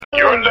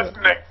You're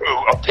listening to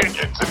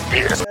Opinions and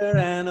Beer.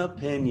 And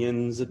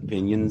opinions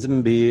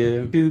and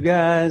beer. Two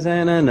guys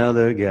and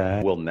another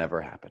guy. Will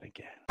never happen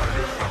again.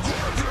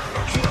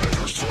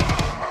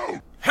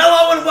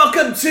 Hello and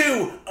welcome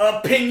to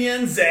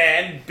Opinions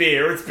and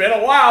Beer. It's been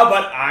a while,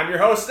 but I'm your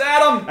host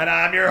Adam. And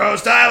I'm your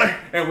host Tyler.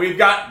 And we've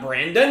got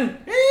Brandon.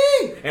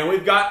 And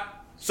we've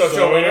got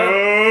Social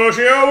Winner.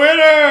 Social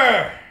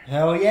Winner!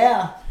 Hell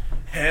yeah.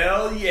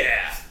 Hell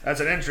yeah. That's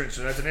an entrance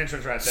right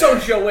there.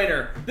 Social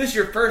Winner, this is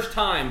your first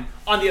time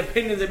on the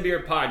Opinions and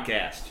Beer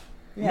podcast.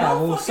 Yeah, No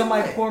will fucking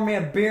somebody way. pour me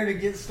a beer to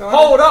get started?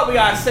 Hold up, we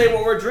gotta say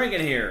what we're drinking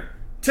here.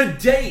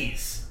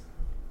 Today's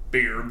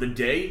beer of the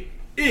day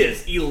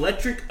is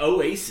Electric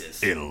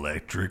Oasis.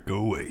 Electric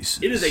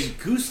Oasis. It is a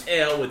goose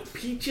ale with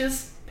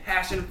peaches,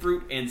 passion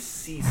fruit, and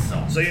sea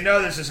salt. So you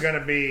know this is going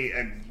to be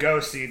a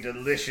ghosty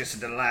delicious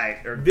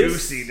delight, or This-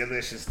 goosey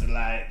delicious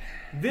delight.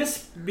 This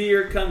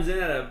beer comes in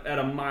at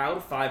a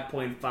mild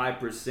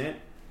 5.5%,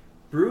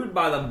 brewed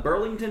by the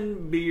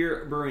Burlington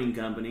Beer Brewing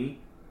Company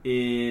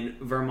in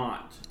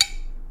Vermont.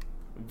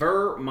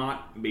 Vermont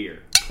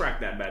beer.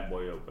 Crack that bad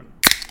boy open.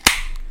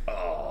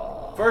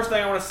 Oh. First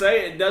thing I want to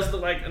say, it does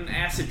look like an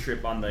acid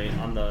trip on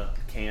the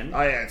can.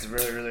 Oh yeah, it's a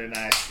really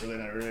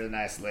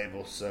nice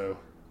label. So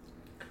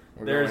we'll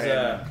go There's ahead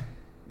and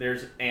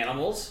there's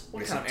animals. What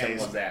get kind some of animal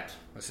taste. is that?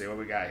 Let's see what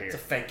we got It's a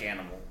here. fake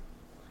animal.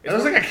 It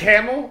looks like a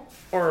camel,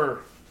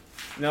 or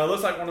No, it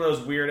looks like one of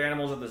those weird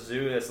animals at the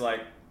zoo that's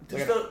like,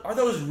 Like are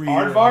those real?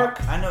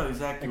 aardvark. I know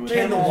exactly what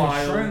In the Camels and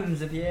wild.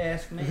 shrooms, if you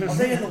ask me. Are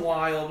they in the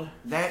wild?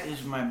 that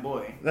is. My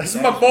boy. That's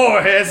my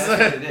boy. That's what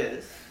it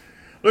is.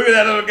 Look at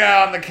that little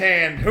guy on the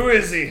can. Who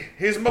is he?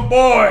 He's my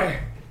boy.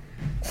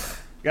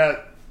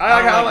 Got.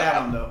 I don't like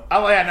that one though.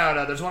 Oh yeah,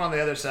 no. There's one on the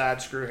other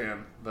side. Screw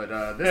him.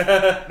 But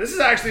this is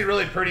actually a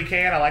really pretty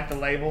can. I like the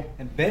label.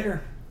 And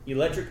bitter.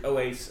 Electric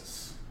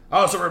Oasis.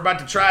 Oh, so we're about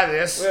to try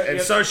this. Well, And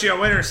yep. Socio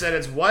Winter said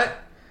it's what?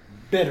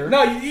 Bitter.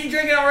 No, you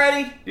drinking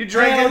already? You Hell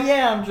drinking?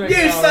 yeah, I'm drinking.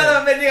 You all son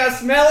that. of a bitch! You gotta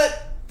smell it.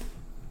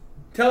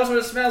 Tell us what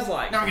it smells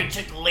like. Now we're gonna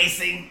check the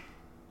lacing.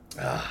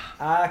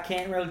 I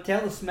can't really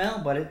tell the smell,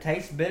 but it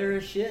tastes bitter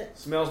as shit.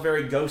 Smells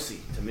very ghosty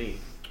to me.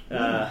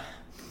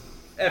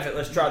 F it,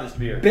 let's try this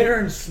beer. Bitter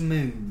and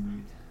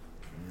smooth.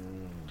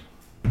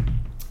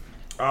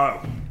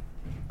 Oh,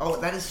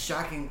 Oh, that is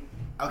shocking.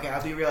 Okay,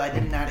 I'll be real. I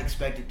did not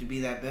expect it to be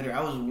that bitter.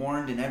 I was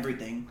warned and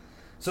everything.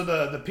 so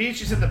the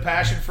peaches and the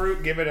passion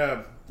fruit give it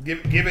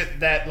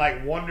that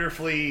like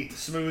wonderfully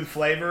smooth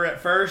flavor at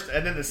first,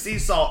 and then the sea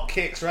salt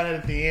kicks right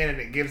at the end, and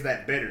it gives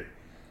that bitter,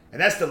 and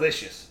that's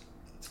delicious.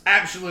 It's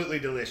absolutely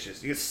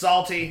delicious. It's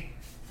salty.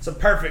 It's a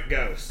perfect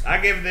ghost. I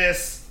give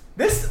this.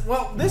 This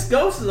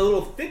ghost is a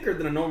little thicker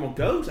than a normal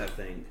ghost, I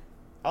think.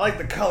 I like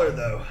the color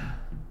though.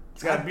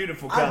 It's got a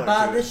beautiful color. I'd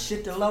buy to this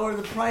shit to lower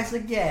the price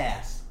of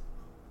gas.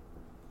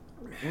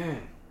 it.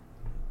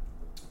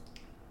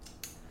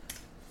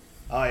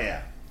 Oh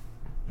yeah.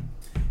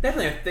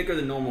 Definitely thicker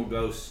than normal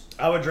ghost.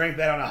 I would drink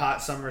that on a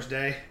hot summer's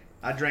day.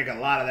 I drink a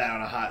lot of that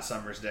on a hot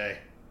summer's day.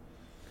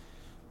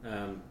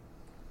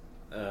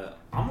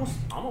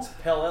 Almost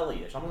pale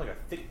ale-ish. Almost like a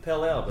thick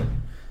pale ale, but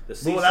the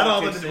sea But without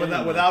salt all kicks the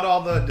in. without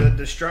all the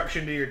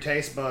destruction to your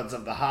taste buds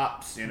of the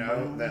hops, you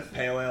know, that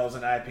pale ales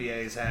and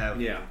IPAs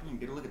have. Yeah.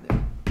 Get a look at that.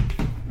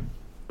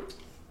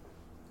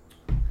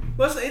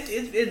 Well,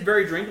 it's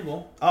very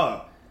drinkable.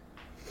 Oh,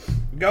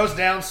 goes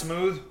down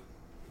smooth.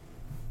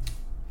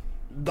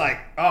 Like,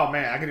 oh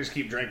man, I could just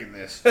keep drinking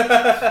this.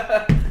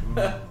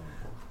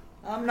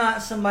 I'm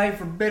not somebody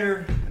for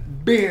bitter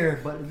beer,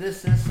 but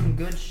this is some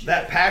good shit.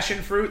 That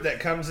passion fruit that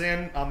comes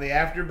in on the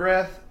after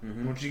breath,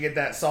 once you get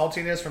that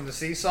saltiness from the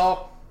sea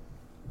salt,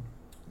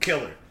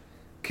 killer,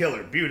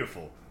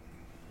 beautiful.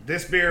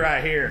 This beer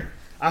right here,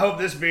 I hope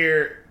this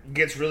beer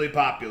gets really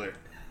popular.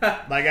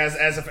 Like as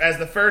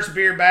the first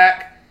beer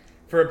back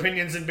for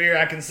Opinions and Beer,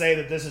 I can say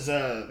that this is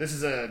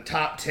a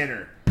top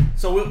tenner.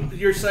 So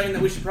you're saying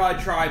that we should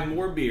probably try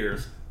more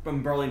beers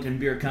from Burlington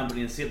Beer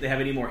Company and see if they have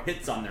any more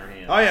hits on their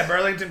hands. Oh yeah,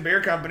 Burlington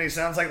Beer Company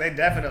sounds like they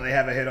definitely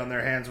have a hit on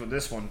their hands with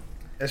this one.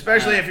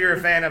 Especially if you're a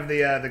fan of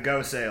the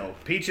Gose ale.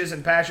 Peaches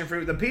and passion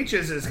fruit. The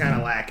peaches is kind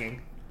of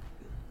lacking.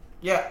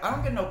 Yeah, I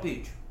don't get no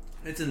peach.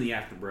 It's in the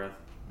afterbreath.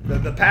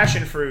 The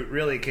passion fruit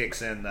really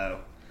kicks in though.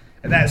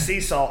 And that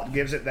sea salt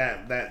gives it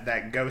that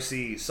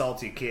Gose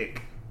salty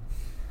kick.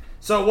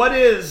 So what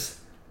is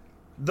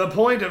the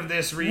point of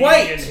this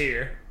reunion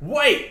here?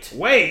 Wait!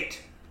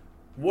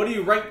 What do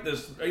you rate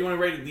this? Or you want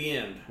to rate it at the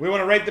end? We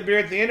want to rate the beer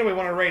at the end, or we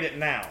want to rate it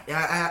now?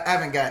 Yeah, I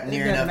haven't got It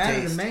near doesn't enough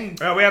matter taste. to me.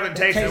 Well, we haven't It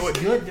tasted tastes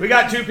it. good to We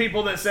got me. two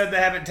people that said they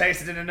haven't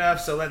tasted it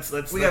enough, so let's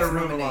We gotta move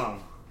ruminate.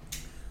 along.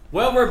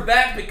 Well, we're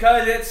back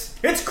because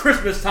it's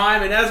Christmas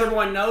time, and as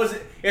everyone knows,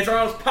 it's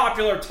our most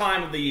popular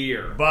time of the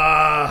year.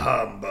 Bah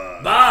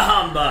humbug. Bah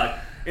humbug!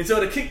 And so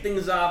to kick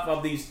things off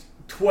of these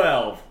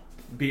 12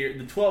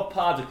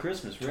 pods of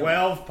Christmas, really.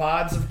 12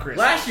 pods of Christmas.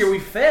 Last year we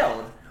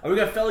failed. Are we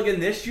gonna fail again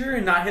this year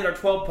and not hit our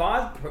 12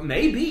 pods?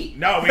 Maybe.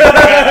 No, we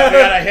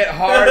gotta hit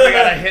hard, we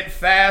gotta hit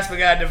fast, we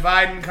gotta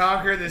divide and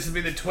conquer. This will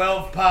be the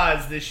 12 pods. 12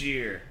 pods this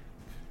year.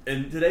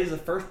 And today's the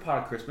first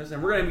pod of Christmas,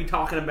 and we're going to be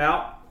talking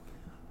about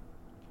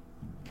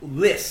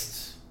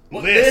lists.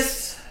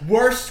 Lists.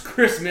 Worst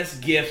Christmas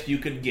gift you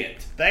could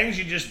get. Things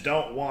you just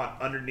don't want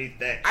underneath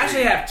that tree. I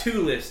actually have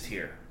 2 lists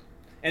here.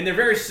 And they're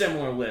very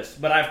similar lists.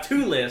 But I have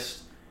 2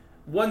 lists.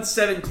 One's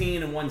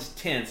 17 and one's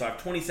 10. So I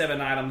have 27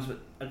 items, but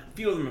a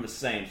few of them are the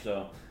same.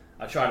 So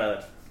I try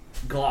to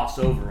gloss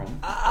over them.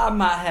 I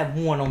might have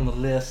one on the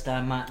list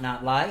I might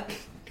not like.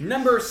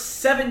 Number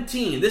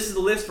 17. This is the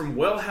list from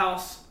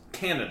Wellhouse,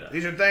 Canada.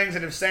 These are things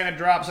that if Santa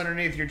drops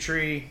underneath your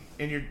tree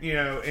in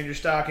your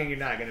stocking, you're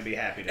not going to be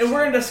happy to And see.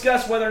 we're going to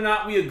discuss whether or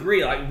not we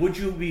agree. Like, would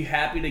you be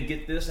happy to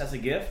get this as a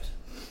gift?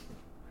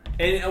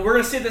 And we're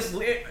going to see this,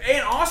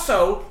 and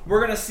also we're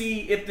going to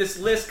see if this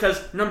list,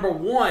 because number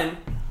 1,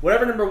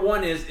 whatever number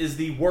 1 is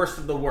the worst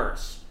of the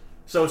worst.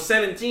 So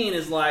 17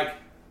 is like,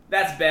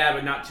 that's bad,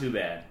 but not too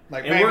bad.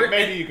 Like, and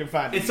maybe you can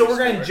find. And so we're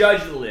going to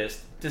judge the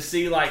list to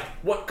see like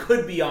what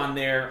could be on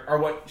there or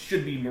what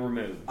should be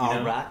removed.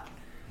 All right.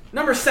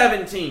 Number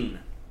 17,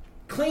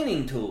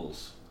 cleaning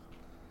tools.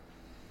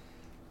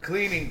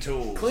 Cleaning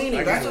tools.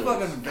 That's a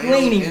fucking veiled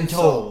Cleaning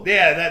insult. tool.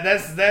 Yeah,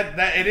 that's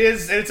it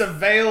is. It's a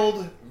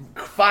veiled,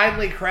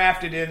 finely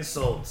crafted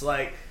insult.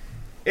 Like,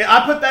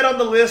 I put that on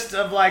the list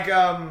of like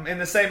in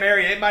the same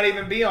area. It might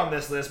even be on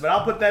this list, but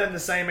I'll put that in the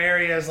same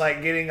area as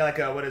like getting like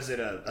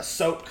a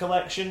soap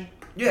collection.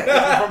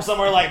 Yeah. From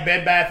somewhere like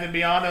Bed Bath &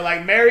 Beyond. They're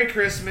like, Merry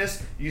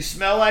Christmas, you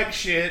smell like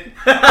shit. We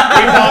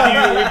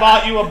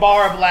bought you a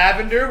bar of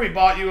lavender. We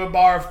bought you a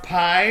bar of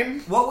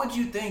pine. What would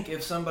you think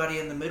if somebody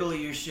in the middle of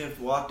your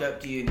shift walked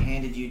up to you and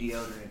handed you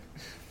deodorant?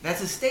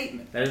 That's a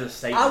statement. That is a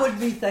statement. I would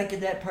be thinking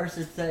that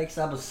person thinks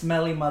I'm a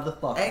smelly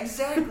motherfucker.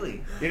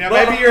 Exactly.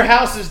 Maybe your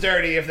house is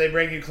dirty if they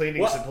bring you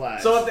cleaning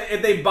supplies. So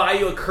if they buy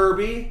you a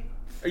Kirby,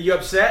 are you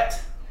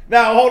upset?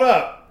 Now, hold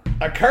up.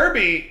 A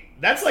Kirby...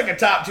 That's like a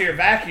top tier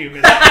vacuum. Isn't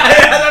it?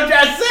 That's what I'm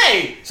trying to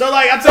say. So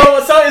like,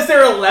 So is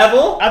there a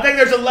level? I think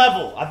there's a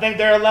level. I think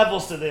there are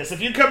levels to this.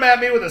 If you come at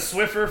me with a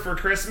Swiffer for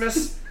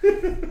Christmas,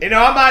 I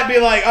might be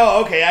like,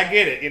 oh, okay, I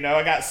get it.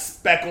 I got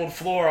speckled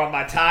floor on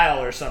my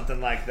tile or something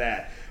like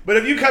that. But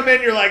if you come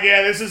in, you're like,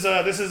 yeah, this is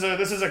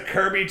a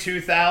Kirby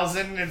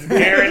 2000. It's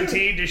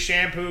guaranteed to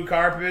shampoo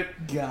carpet.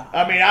 God.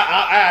 I mean,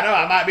 I know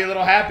I might be a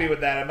little happy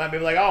with that. I might be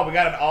like, oh, we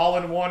got an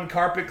all-in-one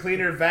carpet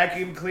cleaner,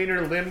 vacuum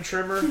cleaner, limb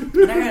trimmer. And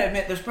I gotta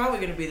admit, there's probably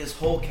gonna be this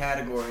whole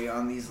category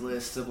on these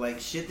lists of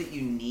like shit that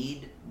you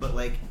need, but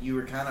like you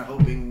were kind of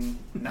hoping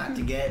not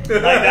to get.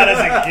 Like that as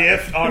a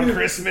gift on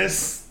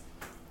Christmas.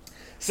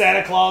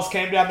 Santa Claus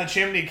came down the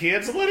chimney,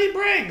 kids. What did he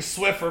bring?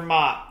 Swiffer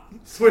mop.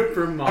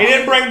 Swiffer mop. He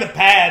didn't bring the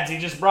pads. He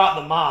just brought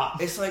the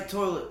mop. It's like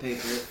toilet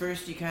paper. At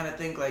first, you kind of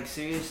think like,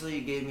 seriously,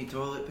 you gave me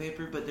toilet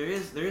paper, but there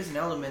is an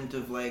element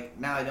of like,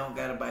 now I don't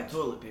gotta buy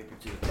toilet paper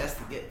too. That's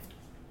the gift.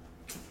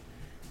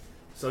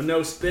 So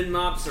no spin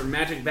mops or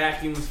magic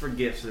vacuums for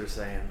gifts, they're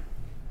saying.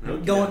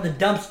 Okay. Go in the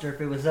dumpster if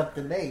it was up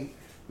to me.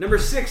 Number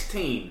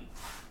 16,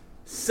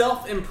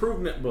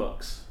 self-improvement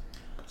books.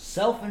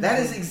 That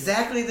is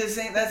exactly the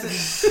same.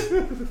 That's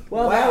a,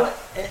 Well, wow.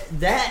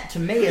 that to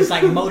me is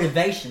like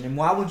motivation. And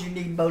why would you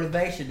need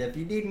motivation? If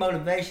you need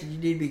motivation, you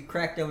need to be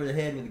cracked over the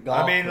head with a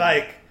golf I mean, club.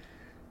 like,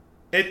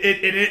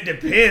 it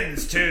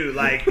depends, too.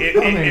 Like,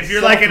 if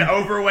you're like an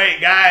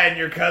overweight guy and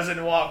your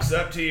cousin walks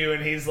up to you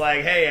and he's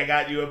like, hey, I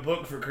got you a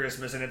book for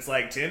Christmas, and it's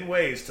like 10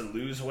 ways to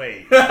lose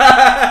weight.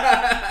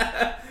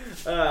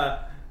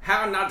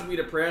 How Not to Be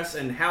Depressed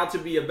and How to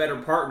Be a Better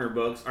Partner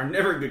books are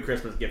never good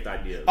Christmas gift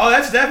ideas. Oh,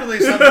 that's definitely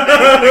something that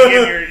you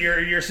want to give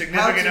your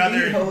significant How to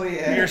be- other, oh,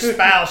 yeah. your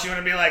spouse. You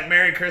want to be like,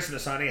 Merry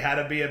Christmas, honey. How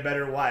to be a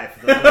better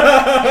wife.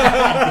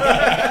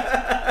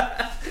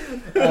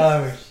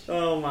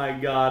 Oh my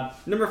God.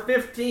 Number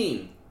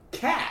 15,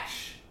 cash.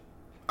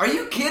 Are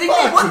you kidding me?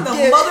 Fuck What you, the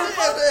kid.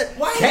 motherfucker?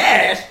 Why?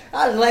 Cash?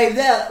 I'd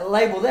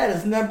label that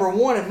as number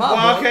one in my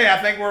Well, book. okay, I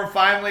think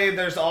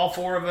there's all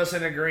 4 of us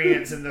in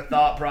agreement in the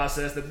thought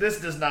process that this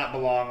does not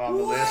belong on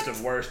the list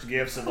of worst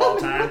gifts of all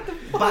time.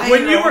 Buy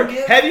When your you own were,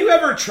 gift? have you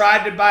ever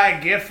tried to buy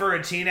a gift for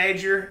a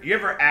teenager? You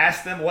ever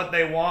ask them what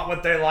they want,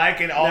 what they like,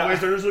 and always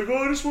they're just like,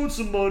 oh, I just want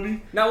some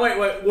money. Now wait.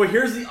 Well,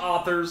 here's the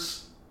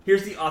author's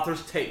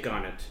take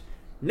on it.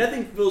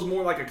 Nothing feels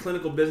more like a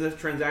clinical business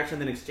transaction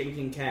than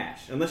exchanging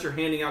cash. Unless you're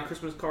handing out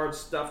Christmas cards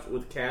stuffed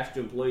with cash to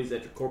employees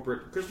at your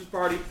corporate Christmas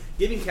party,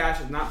 giving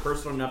cash is not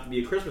personal enough to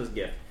be a Christmas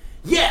gift.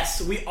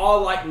 Yes, we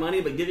all like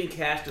money, but giving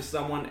cash to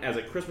someone as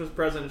a Christmas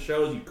present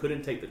shows you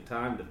couldn't take the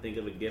time to think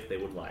of a gift they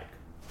would like.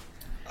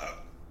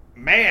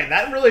 Man,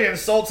 that really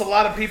insults a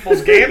lot of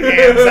people's gams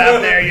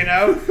out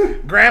there,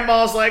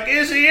 Grandma's like,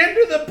 is he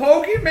into the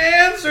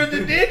Pokemans or the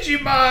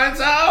Digimons?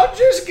 I'll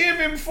just give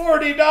him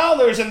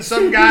 $40. And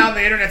some guy on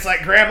the internet's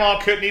like, Grandma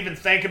couldn't even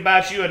think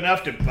about you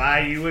enough to buy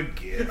you a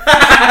gift.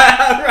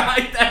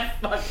 Right, that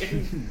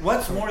fucking...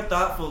 What's more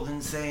thoughtful than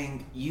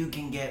saying you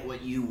can get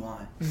what you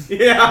want?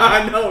 Yeah,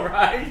 I know,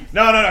 right?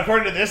 No.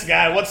 According to this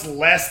guy, what's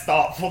less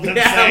thoughtful than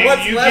Yeah, saying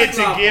what's you less get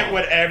to thoughtful? get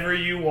whatever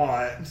you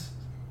want?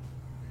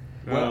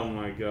 Oh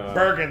my God.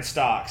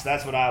 Birkenstocks,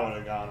 that's what I would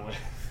have gone with.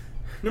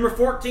 Number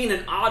 14,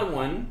 an odd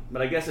one,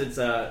 but I guess it's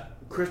a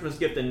Christmas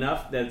gift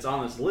enough that it's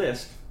on this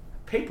list.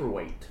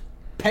 Paperweight.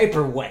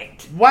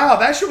 Paperweight. Wow,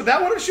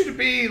 that one should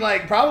be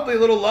like probably a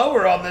little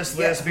lower on this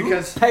list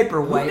because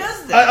Paperweight. Who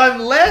does that?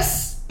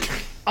 unless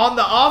on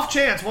the off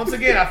chance, once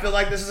again, I feel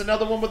like this is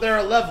another one where there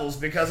are levels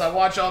because I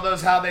watch all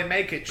those How They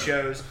Make It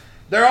shows.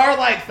 There are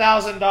like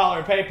 $1,000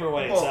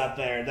 paperweights out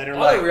there that are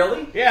like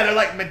really? Yeah, they're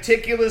like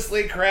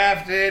meticulously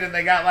crafted and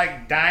they got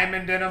like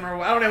diamond in them, or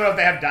I don't even know if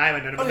they have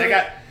diamond in them,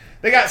 but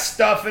they got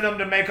stuff in them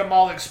to make them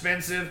all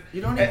expensive.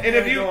 You don't even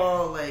have to go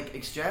all like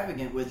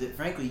extravagant with it.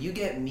 Frankly, you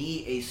get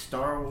me a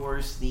Star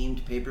Wars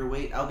themed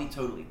paperweight, I'll be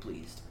totally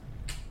pleased.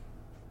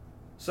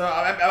 So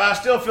I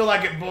still feel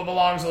like it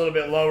belongs a little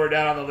bit lower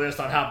down on the list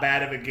on how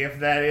bad of a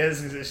gift that is.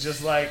 Because it's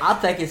just like I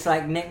think it's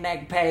like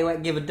knick-knack,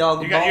 paddywhack, give a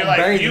dog a bone. you're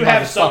like you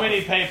have so many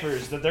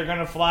papers that they're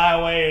gonna fly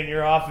away in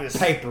your office.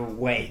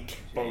 Paperweight.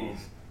 Boom.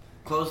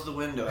 Close the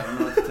window. I don't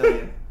know what to tell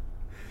you.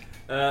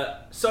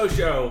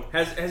 Socio,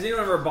 has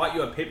anyone ever bought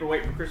you a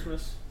paperweight for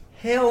Christmas?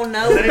 Hell no.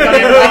 Has anybody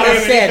ever Like bought I you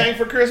said, anything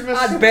for Christmas?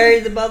 I'd bury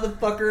the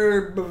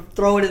motherfucker,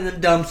 throw it in the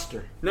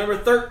dumpster. Number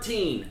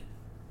 13,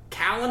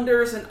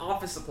 calendars and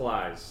office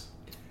supplies.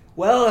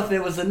 Well, if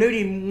it was a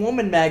nudie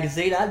woman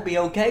magazine, I'd be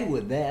okay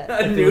with that.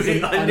 A If it was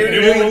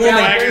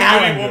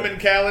nudie woman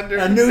calendar.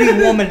 A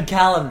nudie woman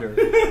calendar.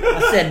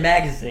 I said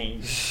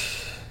magazine.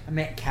 I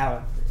meant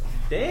calendar.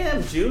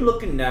 Damn, June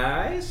looking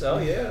nice. Oh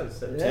yeah,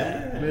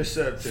 September. Miss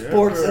September.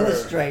 Sports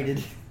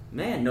Illustrated.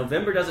 Man,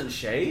 November doesn't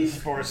shave.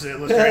 Sports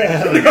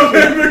Illustrated.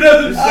 November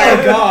doesn't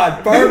Oh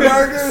God,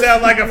 Burburgers.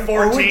 Sound like a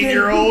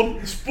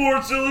 14-year-old.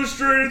 Sports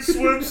Illustrated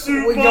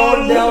swimsuit We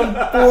model. going down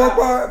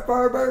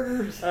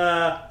Burburgers.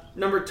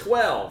 Number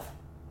 12,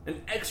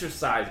 an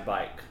exercise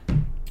bike.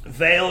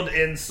 Veiled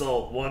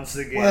insult once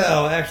again.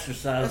 Well,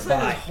 exercise That's like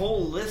a bike.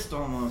 whole list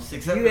almost.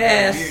 Except You for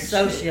that ask weird shit.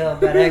 Socio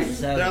about exercise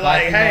They're bike,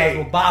 like, you might hey, as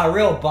well buy a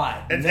real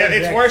bike.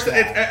 It's worse.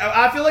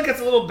 I feel like it's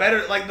a little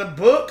better. Like the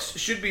books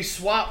should be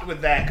swapped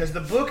with that because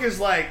the book is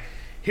like,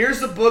 here's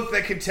the book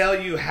that can tell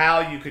you how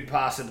you could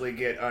possibly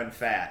get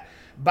unfat.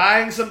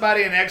 Buying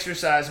somebody an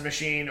exercise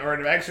machine or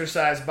an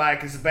exercise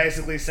bike is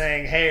basically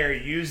saying,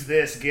 "Hey, use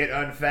this, get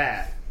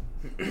unfat."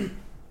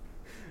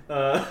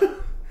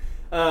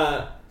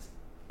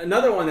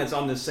 Another one that's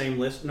on this same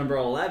list, number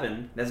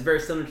 11, that's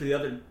very similar to the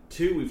other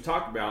two we've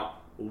talked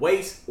about,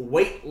 weight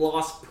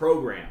loss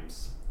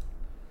programs.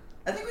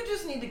 I think we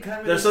just need to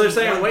cover So this they're in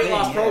saying one weight thing,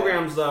 loss yeah.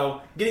 programs,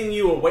 though, getting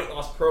you a weight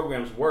loss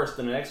program is worse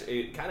than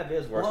it kind of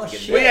is worse Well, than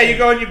getting shit. Well, yeah, you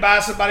go and you buy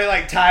somebody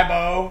like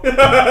Tybo. Billy.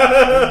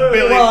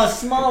 Well, as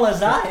small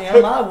as I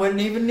am, I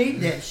wouldn't even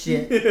need that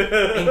shit.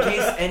 In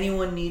case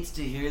anyone needs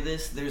to hear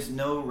this, there's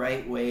no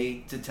right way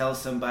to tell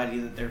somebody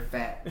that they're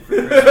fat for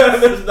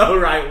Christmas. There's no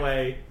right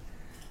way.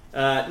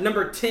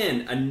 Number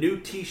 10, a new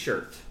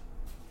T-shirt.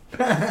 Okay.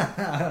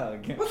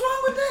 What's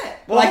wrong with that?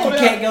 Like you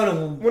can't go to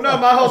Well, no,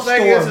 my whole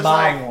thing store is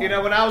buy like, one. you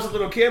know, when I was a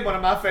little kid, one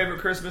of my favorite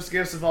Christmas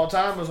gifts of all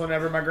time was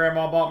whenever my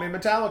grandma bought me a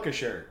Metallica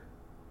shirt.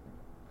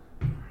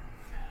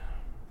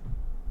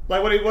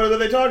 Like, what are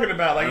they talking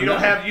about? Like, you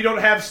don't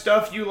have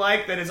stuff you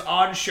like that is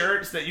on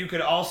shirts that you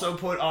could also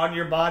put on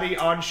your body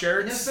on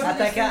shirts. Some I of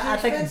these think things are you're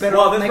better expensive.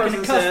 Well, off this making a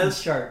person custom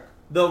says- shirt.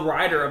 The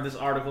writer of this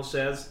article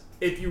says,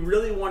 if you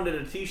really wanted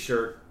a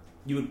T-shirt,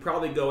 you would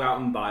probably go out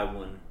and buy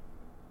one.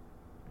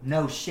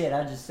 No shit,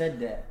 I just said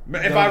that.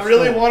 But if Go I to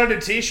really store. wanted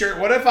a T-shirt,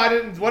 what if I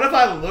didn't? What if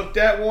I looked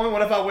at one?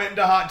 What if I went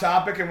into Hot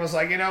Topic and was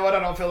like, you know what? I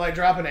don't feel like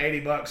dropping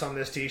 $80 on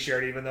this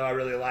T-shirt, even though I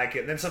really like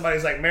it. And then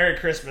somebody's like, "Merry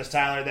Christmas,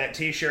 Tyler! That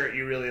T-shirt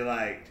you really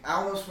liked." I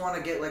almost want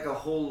to get like a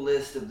whole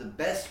list of the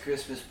best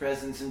Christmas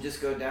presents and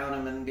just go down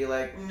them and be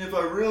like, if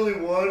I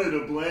really wanted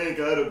a blank,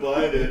 I'd have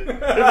bought it.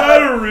 If I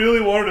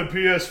really wanted a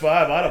PS5,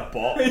 I'd have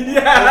bought one. Put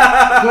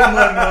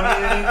my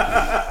money in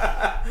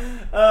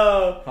it.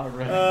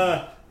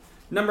 Oh,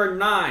 number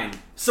 9,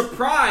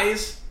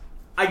 surprise!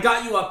 I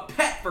got you a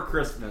pet for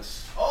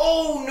Christmas.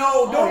 Oh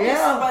no! Don't Oh, get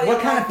yeah? somebody What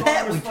on kind that of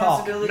pet phone we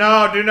talking? responsibility.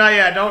 No, do not.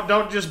 Yeah,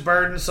 don't just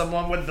burden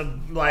someone with the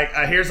like.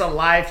 Here's a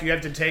life. You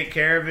have to take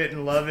care of it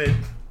and love it.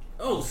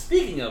 Oh,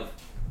 speaking of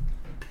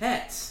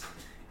pets,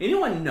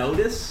 anyone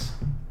notice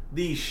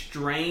the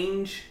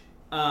strange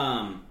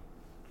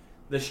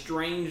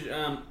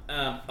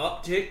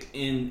uptick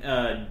in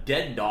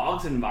dead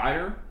dogs in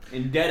Vidor,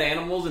 and dead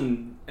animals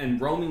and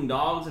roaming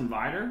dogs in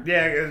Vidor?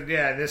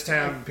 Yeah. This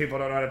town, people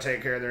don't know how to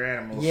take care of their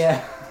animals.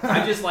 Yeah.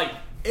 I just like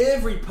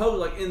every post,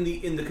 like in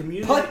the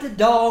community, Put the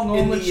dog on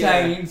In the the,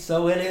 chain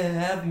so it'll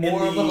have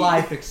more of a the-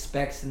 life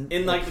expectancy.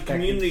 in like the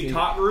community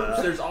talk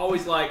groups. There's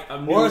always like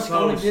a new Or it's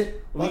gonna post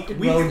get fucking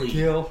weekly.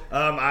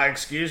 roadkill.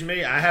 Excuse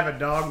me. I have a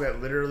dog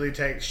that literally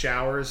takes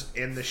showers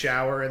in the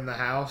shower in the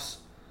house.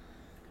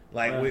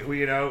 Like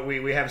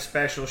we have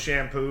special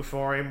shampoo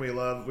for him. We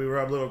rub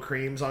little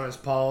creams on his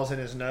paws and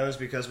his nose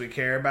because we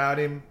care about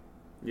him.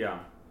 Yeah,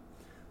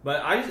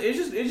 but it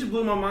just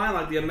blew my mind,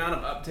 like the amount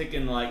of uptick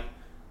in like,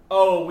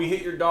 oh, we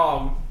hit your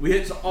dog, we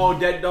hit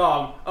dead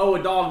dog, oh,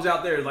 a dog's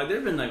out there. Like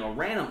there's been like a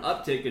random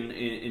uptick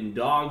in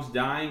dogs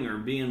dying or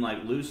being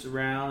like loose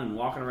around and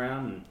walking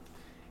around, and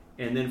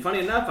And then, funny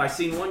enough, I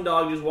seen one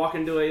dog just walk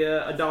into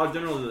a Dollar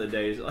General the other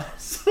day.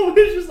 So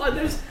it's just like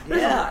there's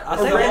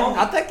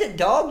I think that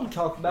dog you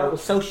talked about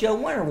was Socio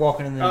Winter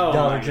walking in the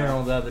Dollar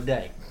General the other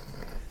day.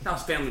 That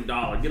was Family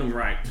Dollar. Get them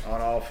right. On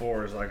all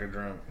fours like a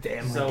drunk.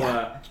 Damn.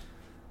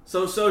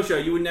 So Socio,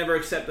 you would never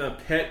accept a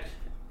pet.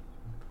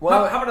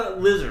 Well, how about a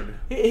lizard?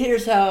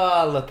 Here's how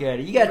I look at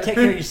it. You got to take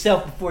care of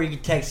yourself before you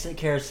can take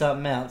care of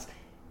something else.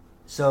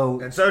 So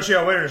and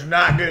Socio Winter's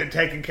not good at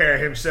taking care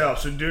of himself,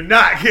 so do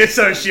not get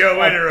Socio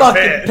Winter a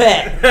fucking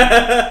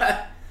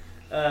pet.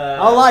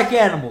 I like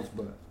animals,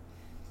 but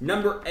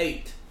number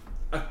 8,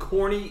 a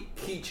corny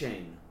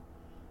keychain.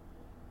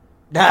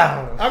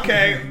 No.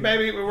 Okay,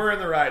 maybe we're in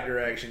the right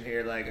direction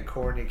here. Like a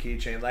corny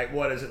keychain. Like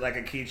what is it? Like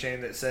a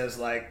keychain that says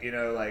like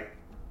like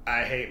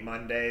I hate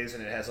Mondays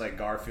and it has like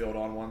Garfield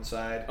on one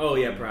side. Oh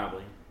yeah,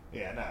 probably.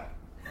 Yeah,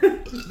 no,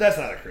 that's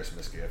not a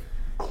Christmas gift.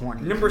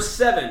 Corny. Number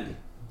 7.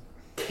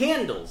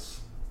 Candles.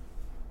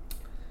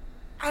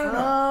 I don't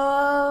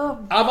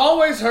know. I've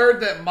always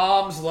heard that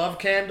moms love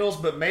candles,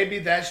 but maybe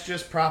that's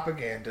just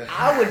propaganda.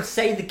 I would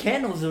say the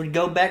candles would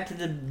go back to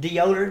the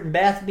deodorant and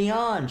Bath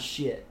Beyond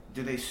shit.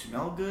 Do they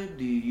smell good?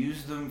 Do you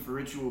use them for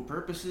ritual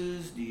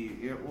purposes? Do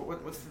you?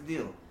 What's the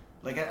deal?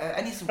 Like,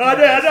 I need some. I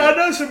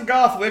know some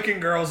goth Wiccan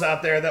girls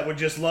out there that would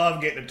just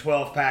love getting a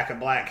 12-pack of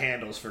black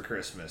candles for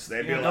Christmas.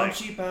 They'd be like, don't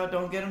cheap out.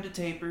 Don't get them to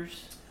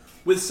tapers.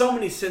 With so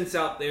many scents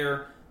out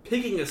there,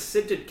 picking a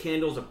scented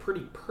candle is a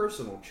pretty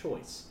personal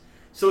choice.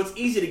 So it's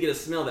easy to get a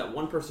smell that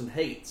one person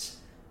hates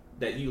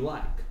that you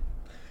like.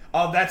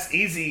 oh, that's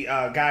easy,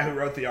 guy who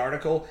wrote the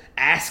article.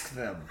 Ask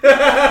them. Be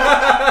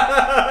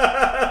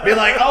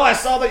like, oh, I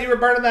saw that you were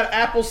burning that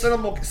apple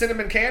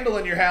cinnamon candle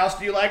in your house.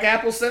 Do you like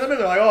apple cinnamon?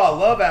 They're like, oh, I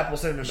love apple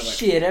cinnamon. Like,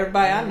 shit,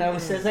 everybody I know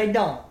says they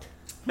don't.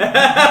 well,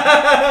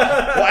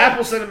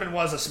 apple cinnamon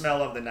was a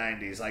smell of the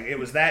 90s. Like, it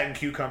was that and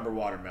cucumber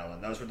watermelon.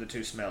 Those were the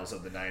two smells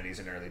of the 90s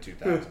and early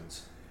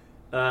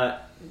 2000s.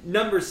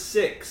 Number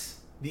 6,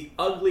 the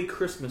ugly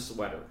Christmas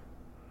sweater.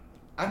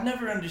 I've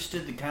never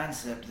understood the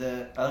concept.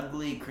 The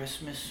ugly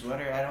Christmas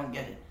sweater. I don't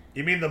get it.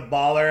 You mean the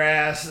baller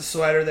ass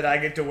sweater that I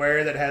get to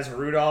wear that has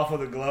Rudolph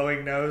with a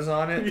glowing nose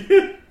on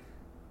it?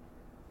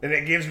 And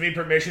it gives me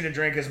permission to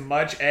drink as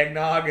much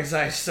eggnog as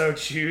I so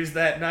choose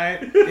that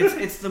night?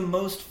 It's the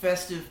most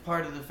festive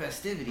part of the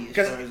festivity as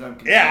far as I'm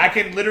concerned. Yeah, I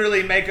can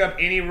literally make up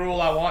any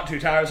rule I want to,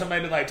 Tyler.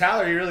 Somebody be like,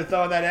 Tyler, you're really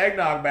throwing that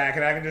eggnog back,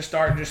 and I can just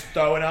start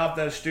throwing off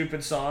those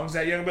stupid songs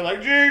that you can be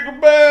like, jingle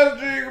bells,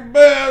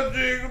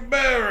 jingle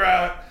bell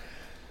rock.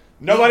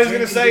 Nobody's going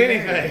to say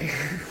anything.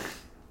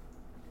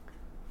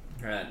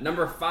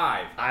 Number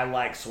 5. I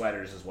like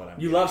sweaters is what I'm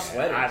You getting love at.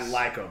 sweaters. I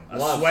like them. A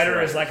Love sweater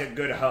sweaters. is like a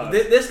good hug.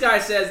 This guy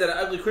says that an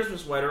ugly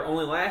Christmas sweater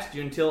only lasts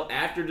you until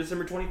after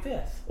December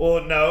 25th.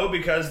 Well, no,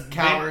 because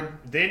Coward.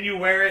 Then you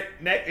wear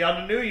it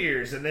on the New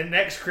Year's, and then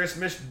next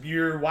Christmas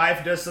your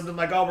wife does something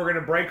like, oh, we're going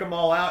to break them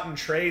all out and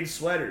trade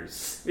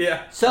sweaters.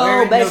 Yeah. So Wear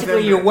it in basically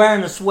November. you're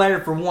wearing a sweater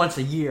for once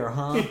a year,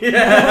 huh?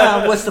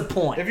 Yeah. What's the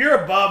point? If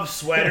you're above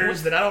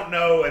sweaters, then I don't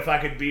know if I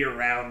could be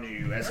around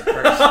you as a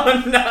person.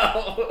 Oh,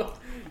 no.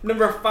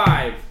 Number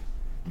 5,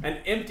 an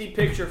empty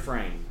picture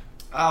frame.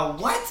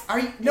 What? Are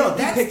you? No,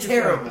 Empty that's picture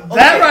terrible. frame.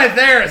 That Okay. right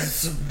there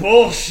is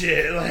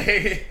bullshit.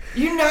 Like,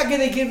 You're not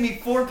gonna give me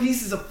 4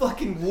 pieces of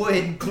fucking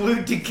wood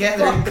glued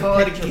together and call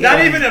it a gift.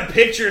 not even a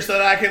picture so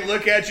that I can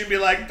look at you and be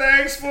like,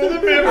 thanks for the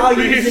memories. I'll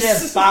use it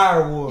as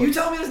firewood. You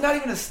told me there's not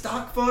even a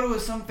stock photo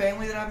of some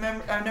family that I've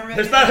never met.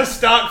 There's not a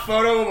stock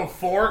photo of a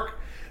fork.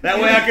 That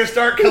way I can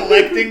start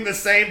collecting the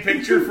same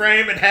picture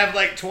frame and have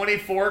like 20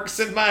 forks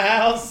in my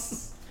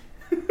house.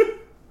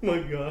 My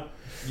God.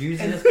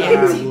 Use it An as empty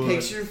firewood.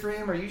 picture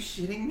frame? Are you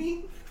shitting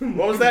me?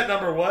 What was that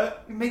number?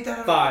 What? You make that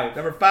up. 5.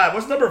 Number 5.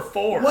 What's number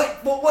 4?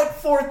 What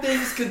 4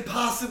 things could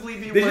possibly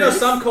be Did you know worse?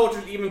 some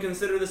cultures even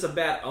consider this a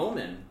bad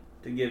omen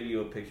to give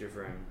you a picture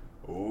frame?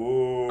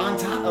 Ooh. On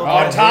top-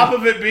 On top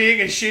of it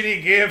being a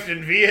shitty gift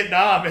in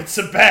Vietnam, it's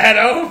a bad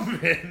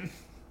omen.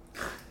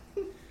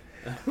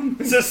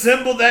 It's a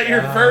symbol that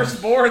your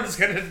firstborn's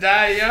gonna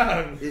die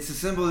young. It's a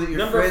symbol that your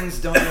Number- friends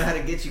don't know how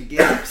to get you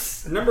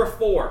gifts. Number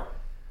 4,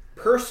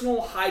 personal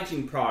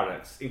hygiene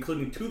products,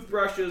 including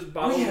toothbrushes,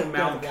 bottles We of have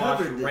done mouthwash,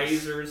 covered this.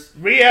 razors.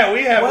 We have.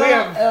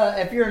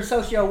 If you're in a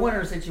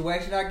socio-winter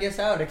situation, I guess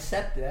I would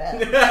accept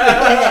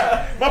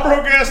that. My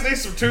broke ass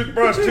needs some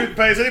toothbrush,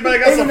 toothpaste. Anybody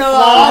got Even some though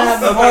I don't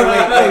floss? have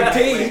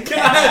hardly no teeth.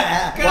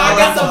 While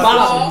got I'm some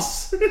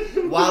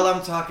talking- While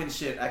I'm talking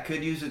shit, I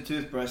could use a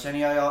toothbrush.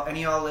 Any of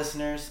y'all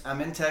listeners,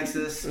 I'm in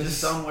Texas, just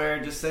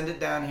somewhere. Just send it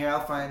down here.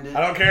 I'll find it.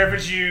 I don't care if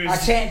it's used. I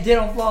can't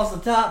dental floss the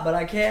top, but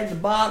I can the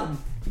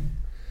bottom.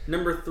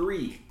 Number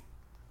 3,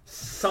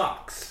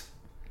 socks.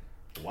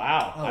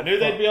 Wow. Oh, I knew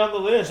fuck. they'd be on the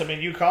list. I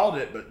mean, you called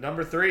it, but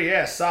number 3,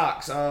 yeah,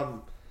 socks. I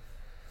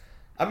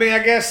mean, I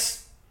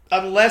guess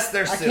unless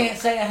they're I silk. can't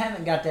say I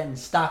haven't got that in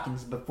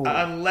stockings before.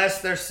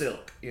 Unless they're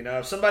silk. You know,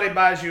 if somebody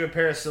buys you a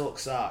pair of silk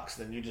socks,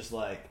 then you just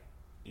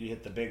you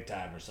hit the big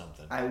time or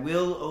something. I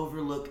will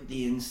overlook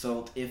the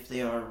insult if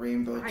they are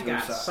rainbow I toe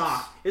got socks.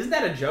 socks. Isn't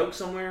that a joke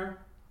somewhere?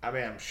 I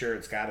mean, I'm sure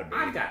it's got to be.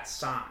 I got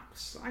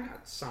socks.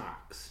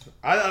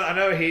 I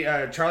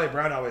know Charlie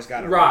Brown always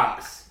got a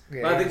Rocks.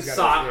 Yeah, But I think he's got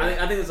sock.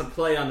 a- I think it's a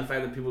play on the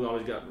fact that people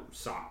always got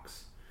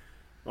socks.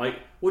 Like,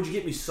 would you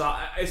get me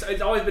socks?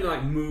 It's always been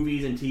like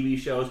movies and TV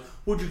shows.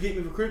 What'd you get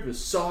me for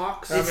Christmas?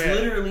 Socks. I It's mean-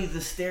 literally the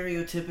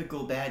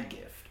stereotypical dad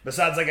gift.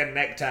 Besides like a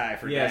necktie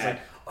for Yeah, it's dad.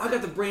 like, I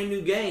got the brand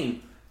new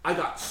game. I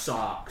got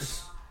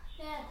socks.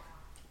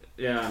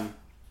 Yeah.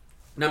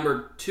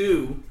 Number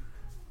 2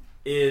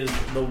 is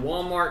the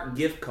Walmart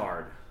gift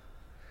card.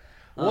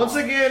 Once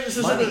again, this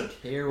is Money.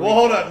 Here we well,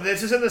 hold go. up.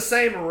 This is in the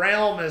same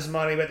realm as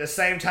money, but at the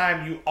same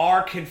time, you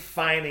are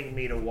confining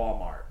me to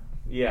Walmart.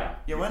 Yeah.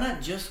 Yeah, why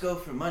not just go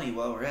for money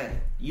while we're at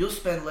it? You'll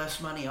spend less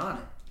money on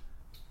it.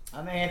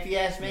 I mean, if you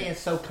ask me,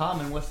 it's so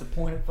common. What's the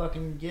point of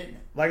fucking getting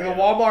it? Like the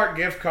Walmart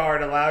gift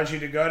card allows you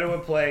to go to a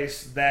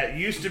place that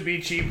used to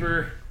be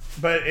cheaper,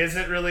 but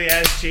isn't really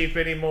as cheap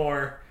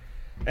anymore,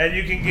 and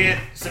you can get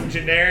some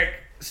generic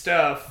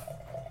stuff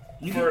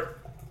for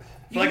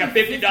like a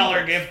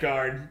 $50 gift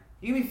card.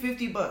 You give me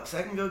 $50.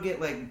 I can go get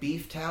like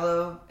beef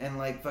tallow and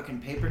like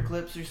fucking paper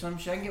clips or some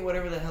shit. I can get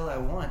whatever the hell I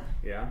want.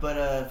 Yeah. But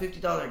a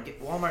 $50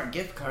 Walmart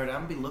gift card, I'm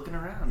gonna be looking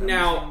around. I'm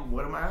Now- just saying,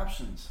 what are my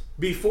options?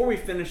 Before we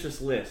finish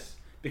this list,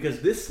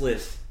 because this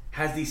list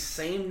has the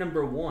same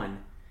number 1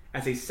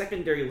 as a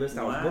secondary list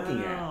I was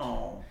looking at.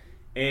 Wow.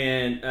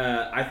 And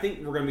I think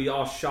we're going to be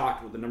all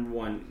shocked what the number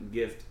 1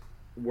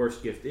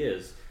 worst gift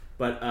is.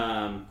 But,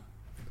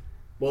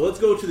 well, let's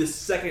go to the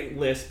second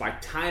list by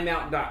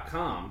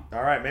timeout.com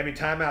All right, maybe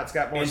timeout's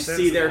got more and sense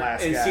see than the their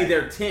last and guy. see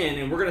their 10.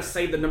 And we're going to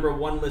save the number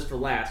 1 list for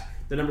last.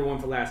 The number 1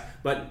 for last.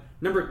 But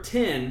number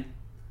 10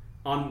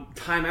 on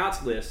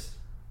timeout's list,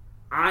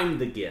 I'm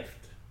the gift.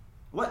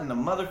 What in the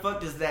motherfuck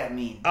does that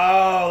mean?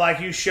 Oh, like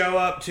you show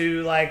up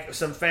to like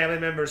some family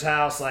member's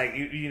house, like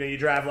you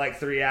drive like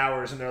 3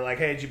 hours, and they're like,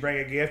 "Hey, did you bring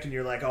a gift?" And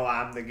you're like, "Oh,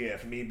 I'm the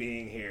gift, me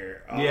being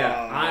here." Oh,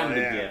 Yeah, I'm the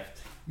yeah.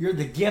 gift. You're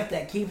the gift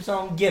that keeps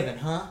on giving,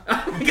 huh?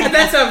 God,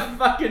 that's a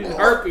fucking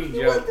herpy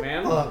joke,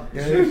 man. Fuck,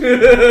 dude.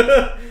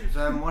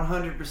 So I'm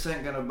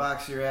 100% gonna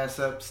box your ass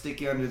up,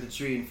 stick you under the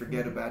tree, and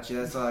forget about you.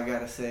 That's all I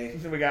gotta say.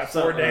 We got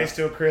 4 days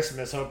till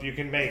Christmas. Hope you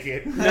can make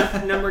it.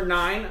 Number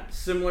 9,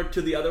 similar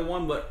to the other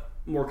one, but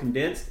more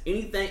condensed.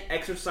 Anything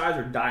exercise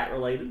or diet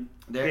related.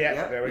 There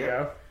we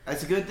go.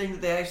 It's a good thing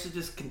that they actually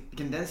just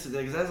condensed it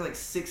there, because that's like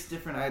 6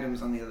 different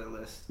items on the other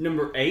list.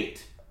 Number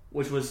 8,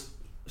 which was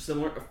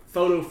similar,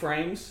 photo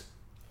frames.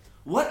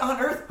 What on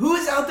earth? Who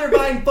is out there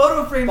buying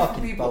photo frames for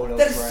Fucking people? photo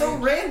That is so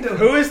frames. random.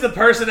 Who is the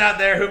person out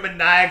there who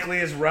maniacally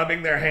is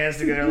rubbing their hands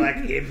together like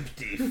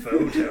empty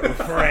photo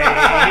frame?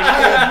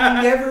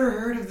 I've never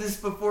heard of this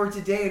before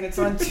today, and it's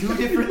on 2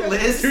 different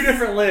lists. 2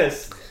 different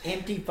lists.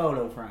 Empty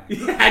photo frame.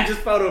 Yeah, just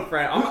photo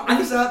frame.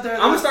 Who's out there? I'm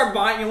gonna start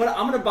buying. You know what?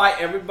 I'm gonna buy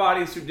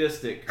everybody's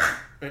sadistic.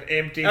 An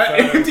empty photo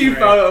Empty frame.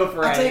 photo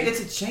frame. I'll tell you,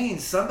 it's a chain.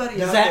 Somebody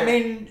Does out that there.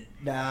 mean?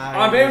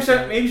 Nah. Maybe it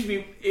should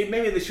be.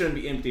 Maybe they shouldn't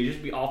be empty. It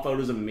should be all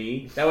photos of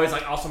me. That way, it's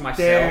like also myself.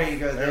 There you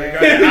go. There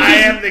There we you go. go. I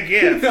am the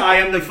gift. I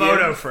am the the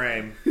photo gift.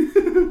 frame.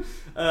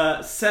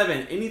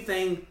 7.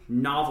 Anything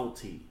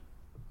novelty.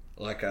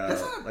 Like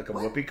That's a not- a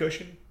whoopee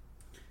cushion.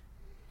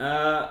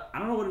 I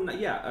don't know what.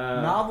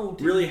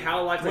 Novelty. Really,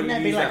 how likely Wouldn't you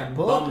that be use like that a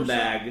book or bum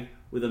bag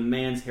with a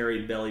man's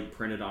hairy belly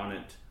printed on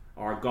it,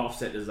 or a golf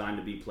set designed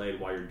to be played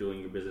while you're doing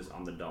your business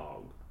on the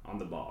bog.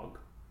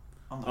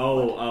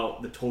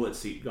 The toilet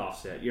seat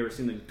golf set. You ever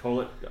seen the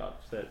toilet golf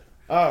set?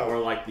 Oh. Or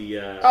like the.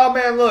 Oh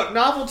man, look,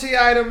 novelty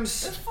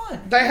items. That's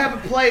fun. They have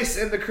a place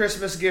in the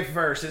Christmas gift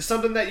verse. It's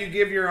something that you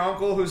give your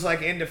uncle who's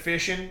like into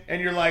fishing,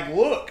 and you're like,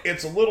 look,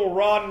 it's a little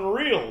rod and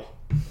reel.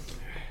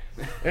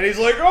 And he's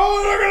like,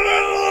 oh, look at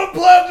that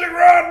little plastic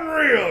rod and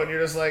reel. And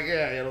you're just like,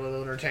 yeah,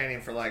 it'll entertain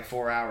him for like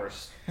 4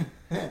 hours.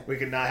 We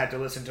could not have to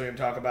listen to him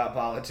talk about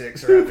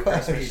politics around the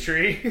Christmas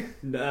tree.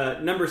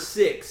 Number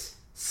 6.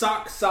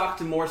 Socks,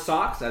 and more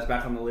socks. That's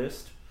back on the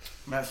list.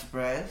 I'm not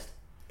surprised.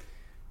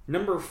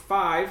 Number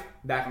 5,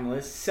 back on the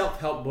list.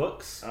 Self-help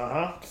books.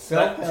 Uh-huh.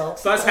 Self-help.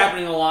 So that's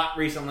happening a lot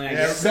recently, I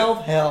guess.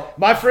 Self-help.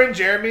 My friend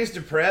Jeremy's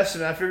depressed,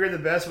 and I figured the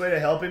best way to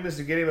help him is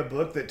to get him a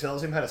book that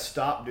tells him how to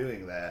stop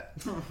doing that.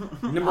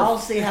 I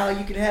don't see how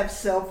you could have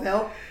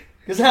self-help.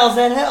 Because how's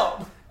that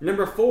help?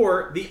 Number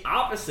 4, the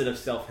opposite of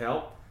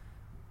self-help,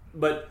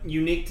 but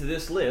unique to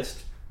this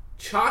list.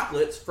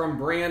 Chocolates from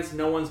brands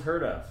no one's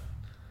heard of.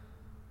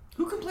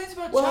 Who complains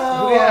about Well-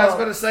 chocolate? Yeah, I was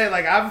going to say,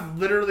 like, I've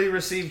literally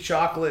received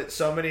chocolate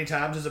so many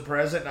times as a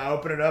present, and I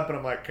open it up, and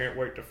I'm like, can't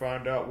wait to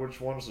find out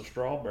which one's the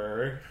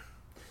strawberry.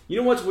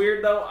 You know what's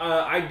weird, though?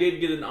 I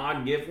did get an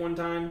odd gift one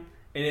time,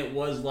 and it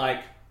was,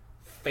 like,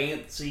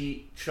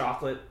 fancy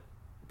chocolate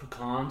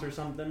pecans or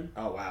something.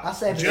 Oh, wow. I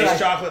say if it's just like-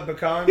 chocolate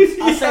pecans?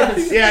 I say if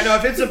it's Yeah, no,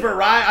 if it's a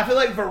variety, I feel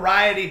like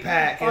variety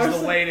pack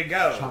is the way to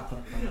go.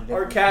 chocolate.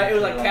 Or cat, it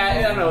was like cat.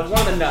 I don't know. It was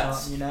one of the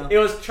nuts. You know? It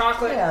was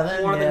chocolate. Yeah,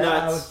 then one of the yeah,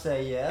 I would nuts.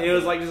 say yeah. And it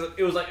was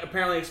like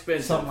apparently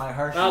expensive. Something like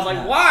Hershey's And I was like,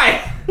 nuts.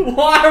 why?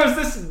 Why was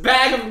this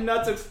bag of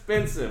nuts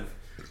expensive?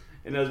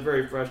 And it was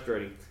very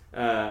frustrating.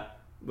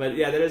 But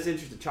yeah, that is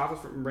interesting.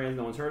 Chocolates from brands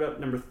no one's heard of.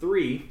 Number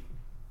 3,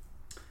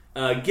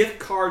 gift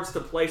cards to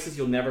places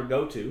you'll never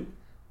go to.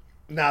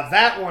 Now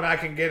that one I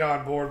can get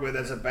on board with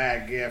as a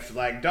bad gift.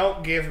 Like,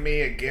 don't give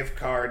me a gift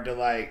card to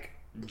like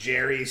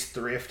Jerry's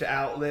thrift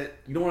outlet.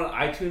 You don't want an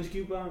iTunes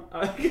coupon?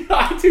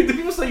 iTunes. Do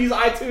people still use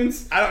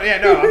iTunes? I don't.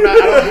 Yeah, no, I'm not.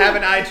 I don't have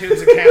an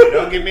iTunes account.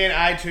 Don't give me an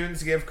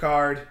iTunes gift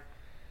card.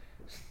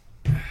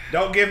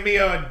 Don't give me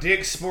a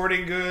Dick's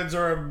Sporting Goods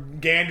or a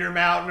Gander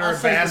Mountain or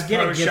a Bass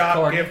Pro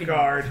Shop gift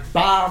card.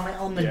 Buy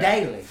them on the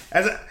daily.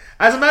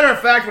 As a matter of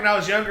fact, when I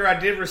was younger, I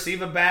did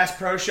receive a Bass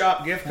Pro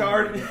Shop gift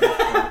card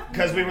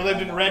because we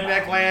lived in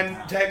Redneck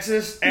Land,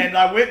 Texas, and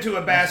I went to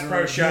a Bass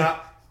Pro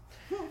Shop.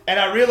 And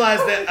I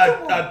realized that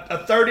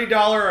a $30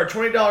 or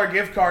 $20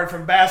 gift card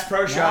from Bass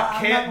Pro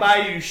Shop can't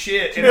buy you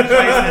shit in a place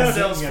that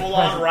sells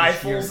full-on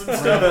rifles and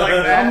stuff like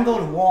that. I'm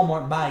going to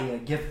Walmart and buy you a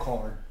gift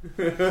card.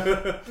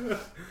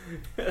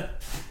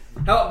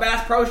 How about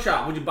Bass Pro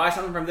Shop? Would you buy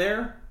something from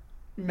there?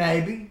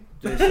 Maybe.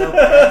 Do they sell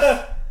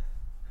bass?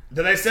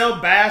 Do they sell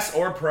Bass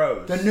or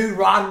Pros? The new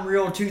Rod and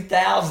Reel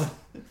 2000.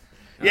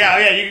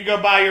 Yeah, you can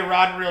go buy your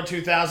Rod and Reel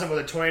 2000 with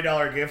a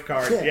 $20 gift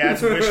card. Yeah,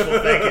 it's wishful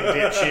thinking,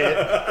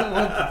 dipshit.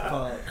 What the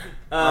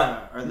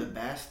fuck? Are the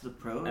Bass the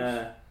pros?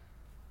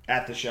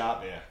 At the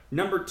shop, yeah.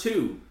 Number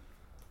 2,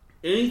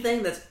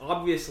 anything that's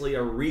obviously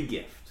a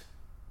regift.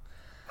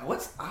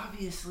 What's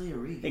obviously a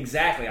regift?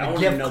 Exactly, I A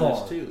want gift to know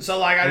card. this too. So,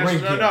 like, a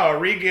regift.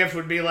 regift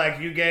would be like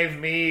you gave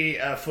me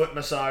a foot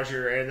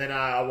massager, and then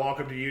I walk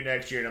up to you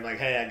next year, and I'm like,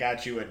 hey, I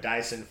got you a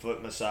Dyson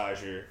foot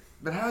massager.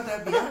 But how would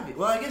that be obvious?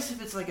 Well, I guess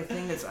if it's like a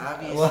thing that's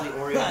obviously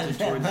oriented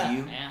towards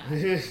you,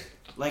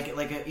 like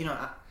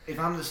if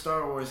I'm the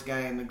Star Wars guy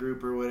in the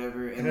group or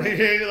whatever, and like,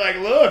 You're like,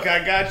 look,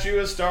 I got you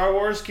a Star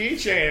Wars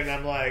keychain, and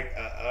I'm like,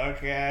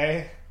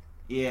 okay.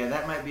 yeah,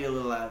 that might be a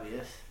little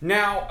obvious.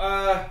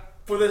 Now,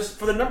 for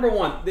the number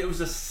 1, it was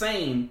the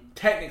same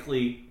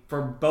technically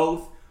for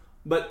both,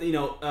 but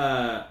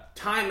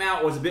Time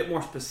Out was a bit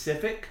more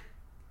specific,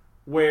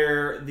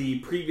 where the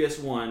previous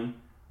one,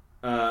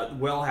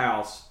 Well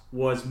House,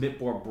 was a bit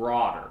more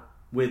broader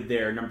with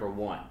their number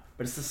 1.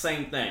 But it's the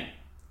same thing.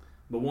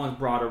 But one's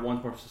broader,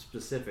 one's more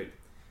specific.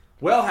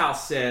 Well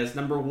House says,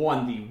 number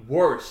 1, the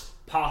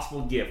worst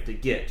possible gift to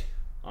get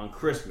on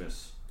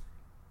Christmas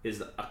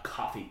is a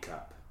coffee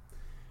cup.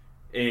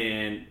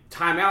 And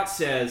Time Out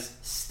says,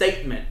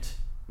 statement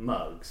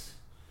mugs.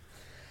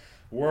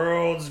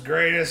 World's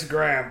greatest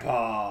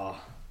grandpa.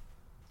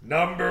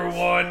 Number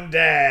 1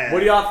 dad. What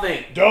do y'all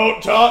think?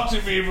 Don't talk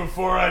to me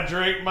before I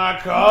drink my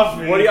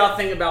coffee. What do y'all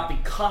think about the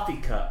coffee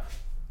cup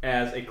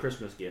as a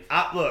Christmas gift?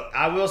 Look,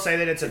 I will say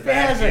that it's a If it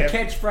bad has a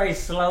gift. catchphrase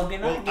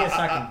slogan, I Well, guess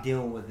I can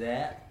deal with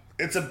that.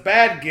 It's a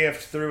bad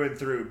gift through and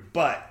through,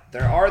 but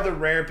there are the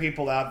rare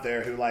people out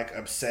there who like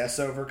obsess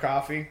over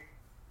coffee.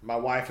 My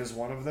wife is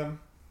one of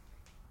them.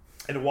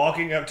 And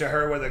walking up to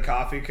her with a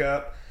coffee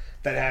cup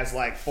that has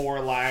like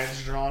 4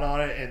 lines drawn on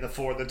it, and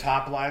the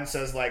top line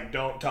says like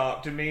 "Don't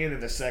talk to me," and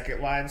then the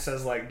second line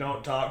says like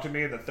 "Don't talk to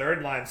me," and the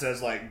third line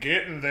says like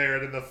 "Getting there,"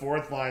 and then the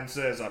fourth line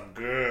says "I'm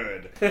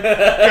good."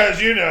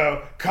 Because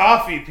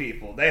coffee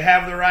people, they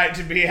have the right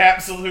to be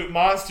absolute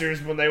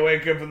monsters when they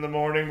wake up in the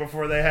morning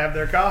before they have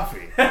their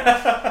coffee.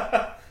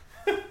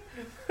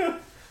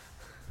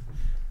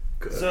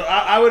 So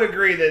I would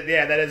agree that,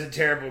 that is a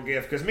terrible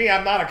gift. Because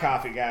I'm not a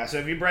coffee guy. So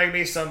if you bring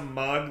me some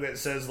mug that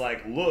says,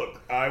 like,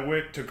 look, I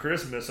went to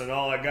Christmas and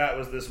all I got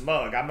was this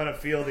mug, I'm going to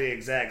feel the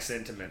exact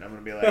sentiment. I'm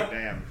going to be like,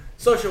 damn.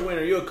 Social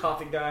Winner, you a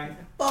coffee guy?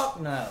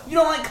 Fuck no. You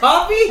don't like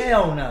coffee?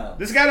 Hell no.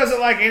 This guy doesn't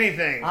like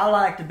anything. I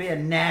like to be a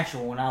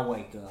natural when I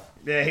wake up.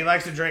 Yeah, he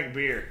likes to drink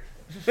beer.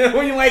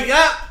 When you wake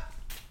up?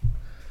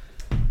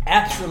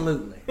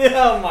 Absolutely.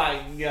 Oh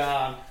my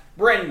God.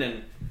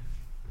 Brendan.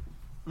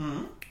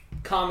 Mm-hmm.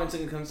 Comments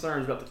and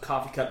concerns about the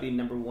coffee cup being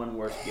number 1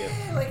 worst gift.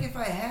 Yeah, like if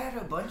I had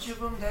a bunch of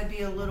them, that'd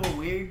be a little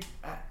weird.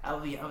 I'll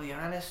be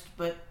honest,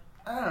 but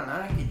I don't know.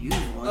 I could use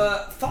one.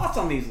 Thoughts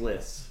on these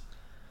lists?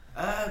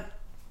 A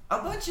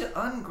bunch of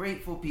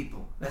ungrateful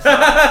people. That's all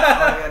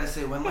I gotta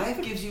say. When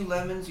life gives you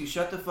lemons, you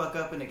shut the fuck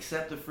up and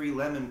accept a free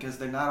lemon because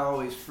they're not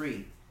always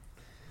free.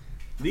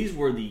 These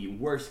were the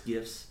worst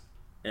gifts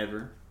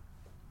ever.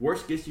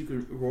 Worst gift you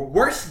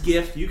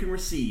can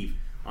receive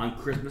on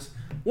Christmas.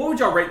 What would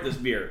y'all rate this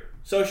beer?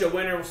 Social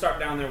Winner, we'll start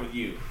down there with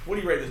you. What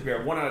do you rate this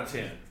beer? 1 out of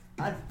 10.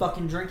 I'd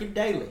fucking drink it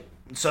daily.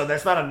 So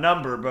that's not a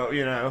number, but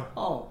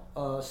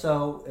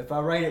So if I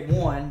rate it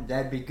 1,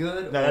 that'd be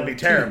good. No, that'd be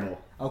terrible.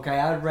 2? Okay,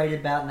 I'd rate it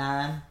about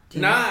 9. 10.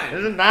 9.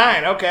 This is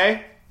 9,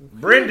 okay.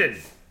 Brendan.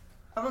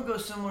 I'm gonna go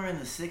somewhere in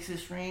the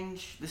 6-ish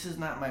range. This is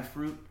not my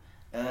fruit.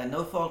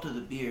 No fault of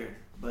the beer,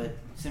 but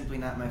simply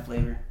not my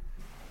flavor.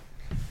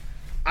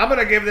 I'm going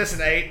to give this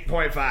an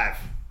 8.5.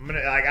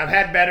 I've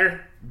had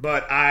better,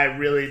 but I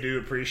really do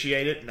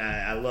appreciate it, and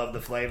I love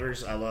the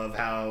flavors. I love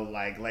how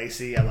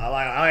lacy. I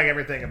like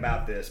everything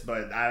about this,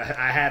 but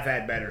I have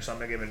had better, so I'm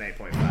gonna give it an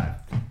 8.5.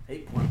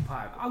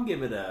 8.5. I'll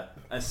give it a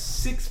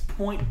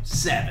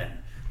 6.7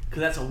 because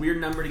that's a weird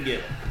number to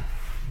give it.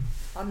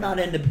 I'm not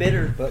into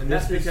bitters, but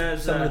That's this because,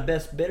 is some of the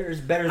best bitters.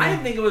 Better than I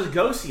didn't think it was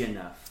Gose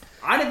enough.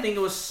 I didn't think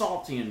it was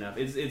salty enough.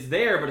 It's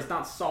there, but it's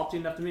not salty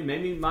enough to me.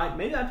 Maybe my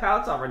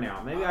palate's off right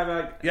now. Maybe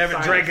I've You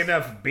haven't drank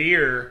enough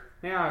beer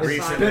Yeah, It's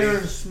Recently. bitter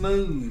and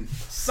smooth.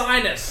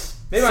 Sinus.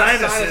 Maybe my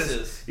Sinuses.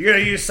 sinuses. You're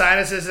gonna use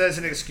sinuses as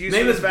an excuse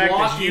Maybe for the it's fact that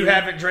blocking- you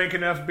haven't drank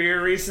enough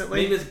beer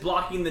recently. Maybe it's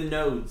blocking the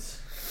nodes.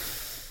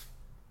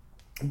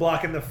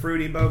 Blocking the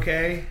fruity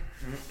bouquet.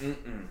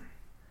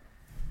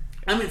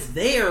 I mean, it's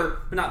there,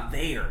 but not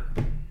there.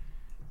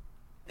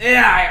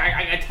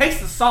 Yeah, I taste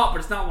the salt, but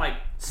it's not like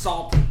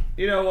salty.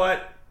 You know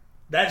what?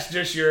 That's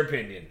just your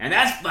opinion. And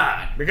that's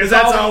fine. Because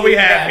that's all we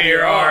have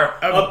here are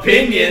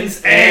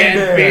opinions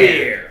and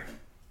beer.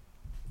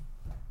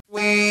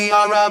 We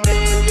are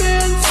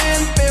opinions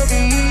and